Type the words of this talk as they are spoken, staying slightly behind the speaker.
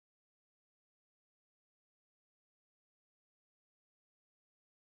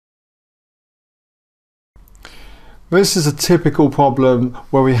This is a typical problem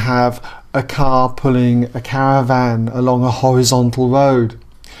where we have a car pulling a caravan along a horizontal road.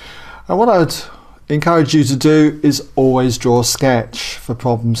 And what I'd encourage you to do is always draw a sketch for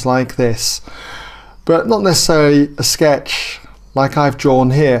problems like this. But not necessarily a sketch like I've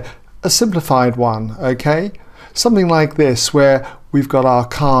drawn here, a simplified one, okay? Something like this where we've got our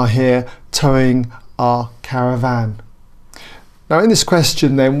car here towing our caravan. Now in this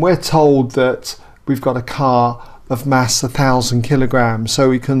question then we're told that we've got a car of mass 1,000 kilograms, so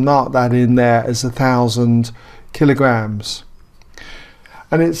we can mark that in there as 1,000 kilograms.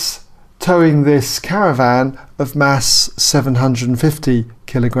 And it's towing this caravan of mass 750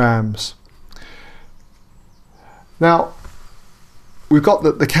 kilograms. Now we've got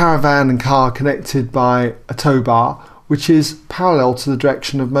the caravan and car connected by a tow bar which is parallel to the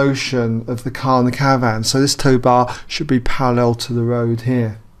direction of motion of the car and the caravan, so this tow bar should be parallel to the road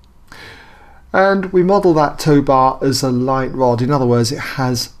here. And we model that tow bar as a light rod, in other words it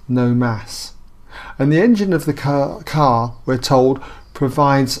has no mass. And the engine of the car, we're told,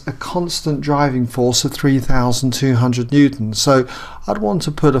 provides a constant driving force of 3,200 newtons. So I'd want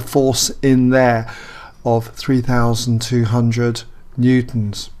to put a force in there of 3,200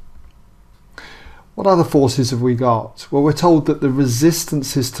 newtons. What other forces have we got? Well, we're told that the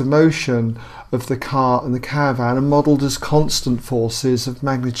resistances to motion of the car and the caravan are modelled as constant forces of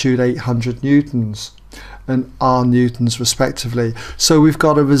magnitude 800 newtons and R newtons respectively. So we've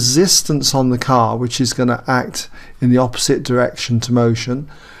got a resistance on the car which is going to act in the opposite direction to motion.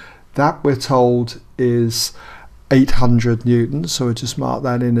 That we're told is 800 newtons, so we'll just mark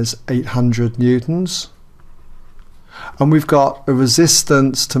that in as 800 newtons. And we've got a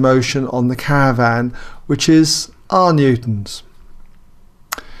resistance to motion on the caravan which is R newtons.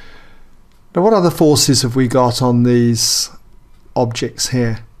 Now what other forces have we got on these objects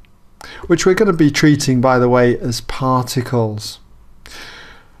here, which we're going to be treating, by the way, as particles?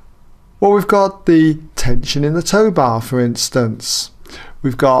 Well, we've got the tension in the tow bar, for instance.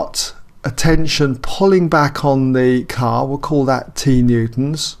 We've got a tension pulling back on the car, we'll call that T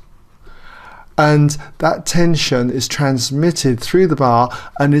newtons. And that tension is transmitted through the bar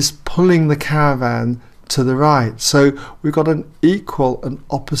and is pulling the caravan to the right. So we've got an equal and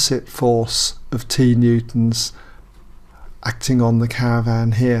opposite force of T newtons acting on the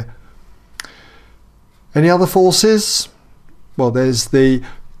caravan here. Any other forces? Well, there's the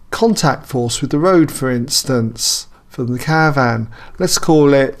contact force with the road, for instance, for the caravan. Let's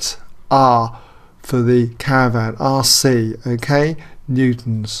call it R for the caravan, RC, okay,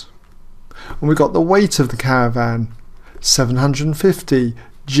 newtons. And we've got the weight of the caravan, 750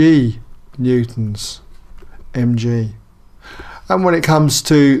 G newtons, mg. And when it comes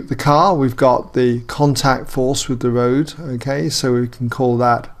to the car, we've got the contact force with the road, okay, so we can call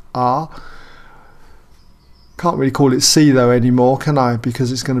that R. Can't really call it C though anymore, can I,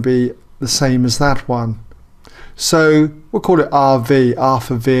 because it's going to be the same as that one. So we'll call it RV, R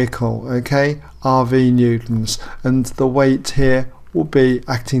for vehicle, okay, RV newtons, and the weight here will be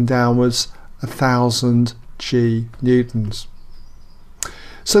acting downwards 1,000 G newtons.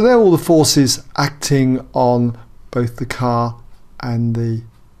 So they're all the forces acting on both the car and the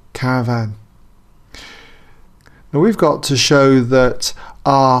caravan. Now we've got to show that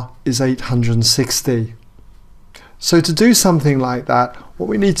R is 860. So to do something like that, what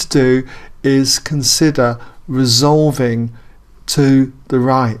we need to do is consider resolving to the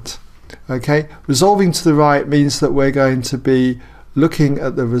right. Okay, resolving to the right means that we're going to be looking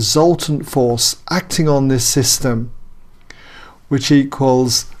at the resultant force acting on this system, which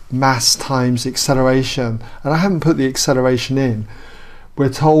equals mass times acceleration. And I haven't put the acceleration in. We're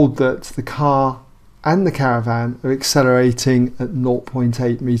told that the car and the caravan are accelerating at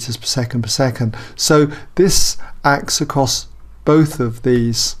 0.8 meters per second. So this acts across both of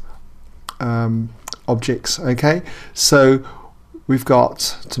these objects, okay? So we've got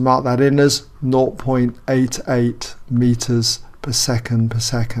to mark that in as 0.88 meters per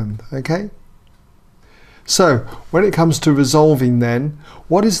second, okay? So when it comes to resolving then,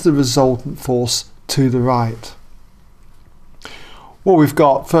 what is the resultant force to the right? Well, we've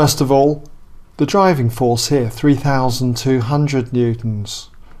got, first of all, the driving force here, 3,200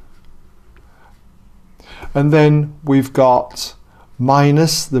 newtons. And then we've got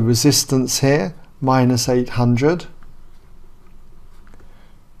minus the resistance here, minus 800.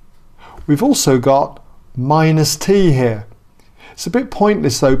 We've also got minus T here. It's a bit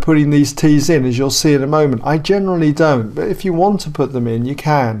pointless though putting these T's in, as you'll see in a moment. I generally don't, but if you want to put them in, you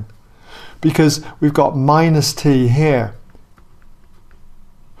can. Because we've got minus T here.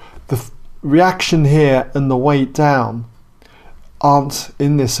 The reaction here and the weight down aren't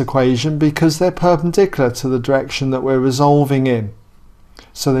in this equation because they're perpendicular to the direction that we're resolving in,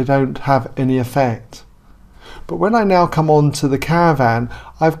 so they don't have any effect. But when I now come on to the caravan,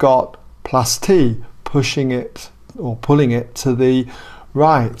 I've got plus t pushing it or pulling it to the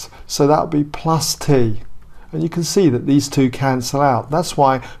right, so that would be plus t. And you can see that these two cancel out. That's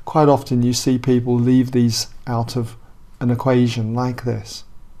why quite often you see people leave these out of an equation like this.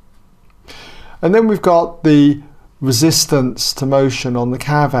 And then we've got the resistance to motion on the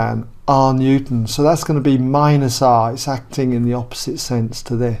caravan, R Newton. So that's going to be minus R. It's acting in the opposite sense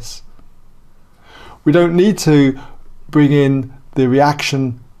to this. We don't need to bring in the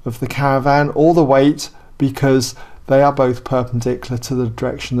reaction of the caravan or the weight because they are both perpendicular to the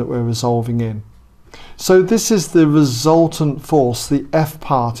direction that we're resolving in. So this is the resultant force, the F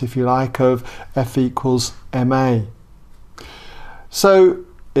part, if you like, of F equals ma. So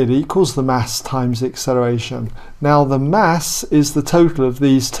it equals the mass times the acceleration. Now the mass is the total of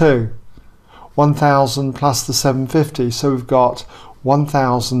these two, 1000 plus the 750. So we've got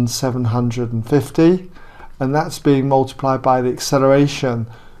 1750, and that's being multiplied by the acceleration,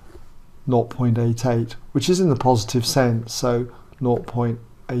 0.88, which is in the positive sense, so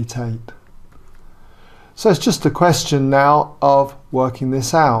 0.88. So it's just a question now of working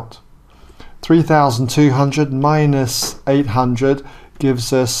this out. 3,200 minus 800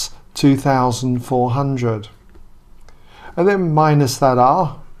 gives us 2,400. And then minus that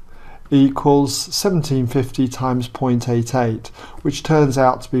R equals 1750 times 0.88, which turns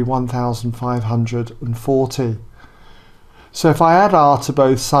out to be 1,540. So if I add R to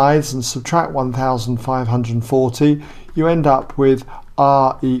both sides and subtract 1,540, you end up with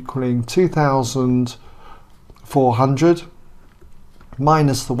R equaling 2,400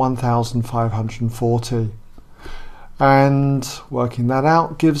 minus the 1,540. And working that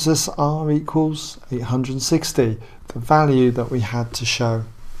out gives us R equals 860, the value that we had to show.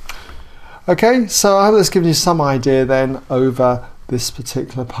 Okay, so I hope that's given you some idea then over this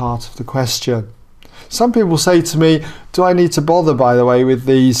particular part of the question. Some people say to me, do I need to bother, by the way, with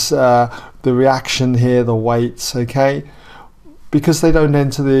these, the reaction here, the weights, okay, because they don't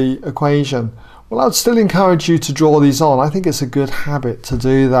enter the equation? Well, I'd still encourage you to draw these on. I think it's a good habit to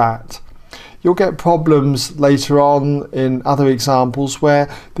do that. You'll get problems later on in other examples where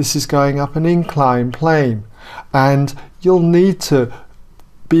this is going up an inclined plane, and you'll need to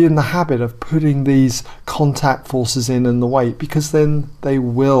be in the habit of putting these contact forces in and the weight, because then they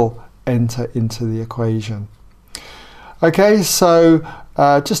will enter into the equation. Okay, so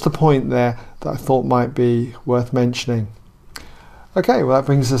just a point there that I thought might be worth mentioning. Okay, well that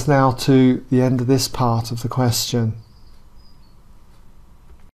brings us now to the end of this part of the question.